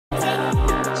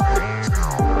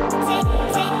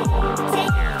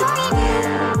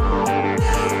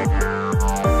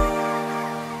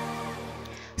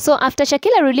So after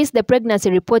Shakilla released the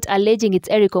pregnancy report alleging it's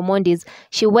Eric Omondi's,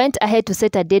 she went ahead to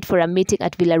set a date for a meeting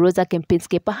at Villa Rosa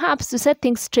Kempinski, perhaps to set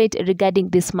things straight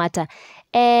regarding this matter.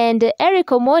 And Eric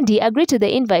Omondi agreed to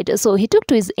the invite, so he took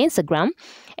to his Instagram,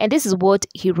 and this is what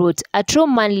he wrote: "A true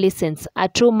man listens, a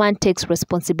true man takes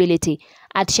responsibility.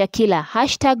 At Shakilla,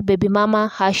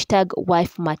 #babymama,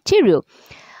 #wife material."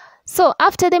 So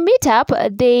after the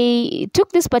meetup, they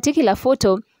took this particular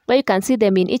photo where you can see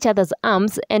them in each other's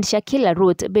arms, and Shakilla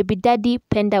wrote, "Baby daddy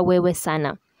penda wewe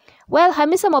sana." Well,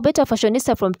 Hamisa Mobetto,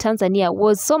 fashionista from Tanzania,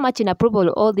 was so much in approval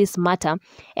of all this matter,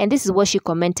 and this is what she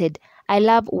commented: "I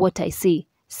love what I see.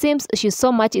 Seems she's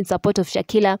so much in support of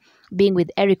Shakilla being with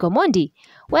Eric Omondi."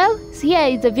 Well, here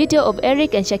is a video of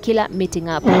Eric and Shakilla meeting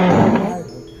up. Hi.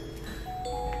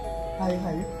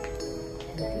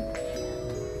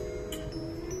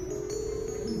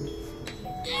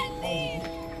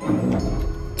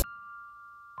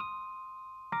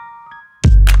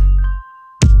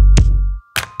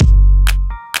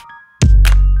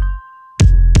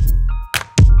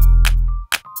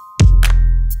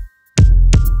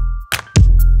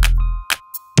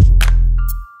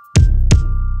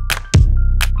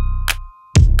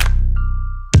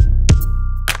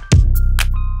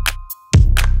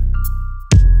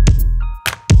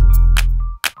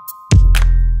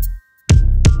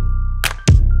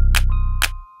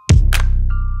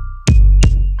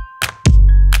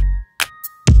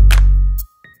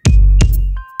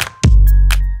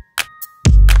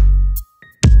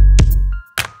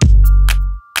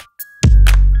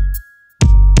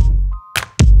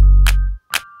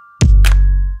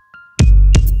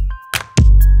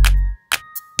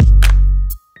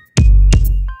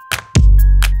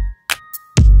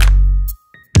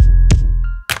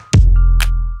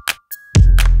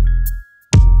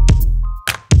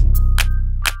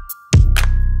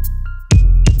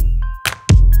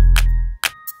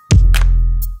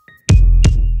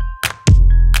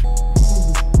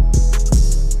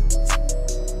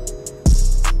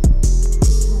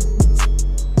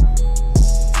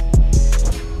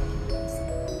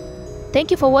 Thank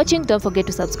you for watching. Don't forget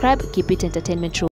to subscribe. Keep it entertainment true.